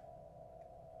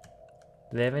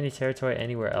 Do they have any territory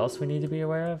anywhere else we need to be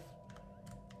aware of?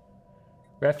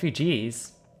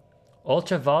 Refugees?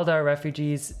 Ultra Valdar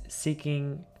refugees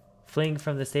fleeing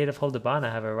from the state of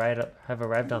Holdabana have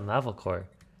arrived on Lavalcore.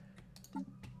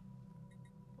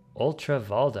 Ultra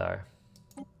Valdar.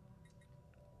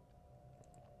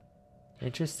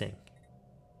 Interesting.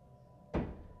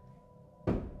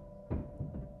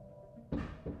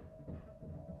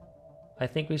 I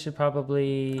think we should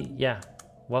probably, yeah,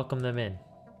 welcome them in.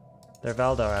 They're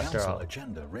Valdar after all. Council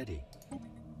agenda ready.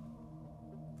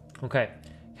 Okay,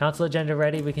 council agenda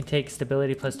ready. We can take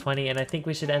stability plus 20, and I think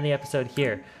we should end the episode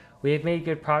here. We have made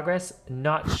good progress.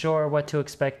 Not sure what to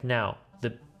expect now.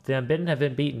 The Unbidden have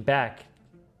been beaten back.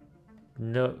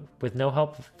 With no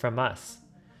help from us.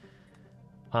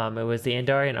 It was the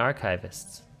Andarian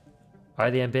archivists.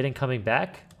 Are the Unbidden coming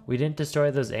back? We didn't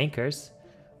destroy those anchors.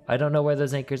 I don't know where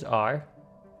those anchors are.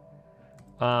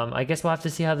 I guess we'll have to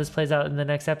see how this plays out in the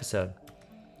next episode.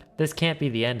 This can't be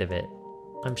the end of it.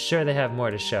 I'm sure they have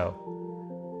more to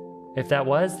show. If that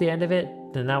was the end of it,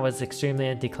 then that was extremely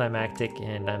anticlimactic,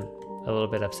 and I'm a little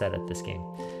bit upset at this game.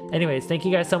 Anyways, thank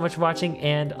you guys so much for watching,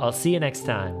 and I'll see you next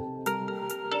time.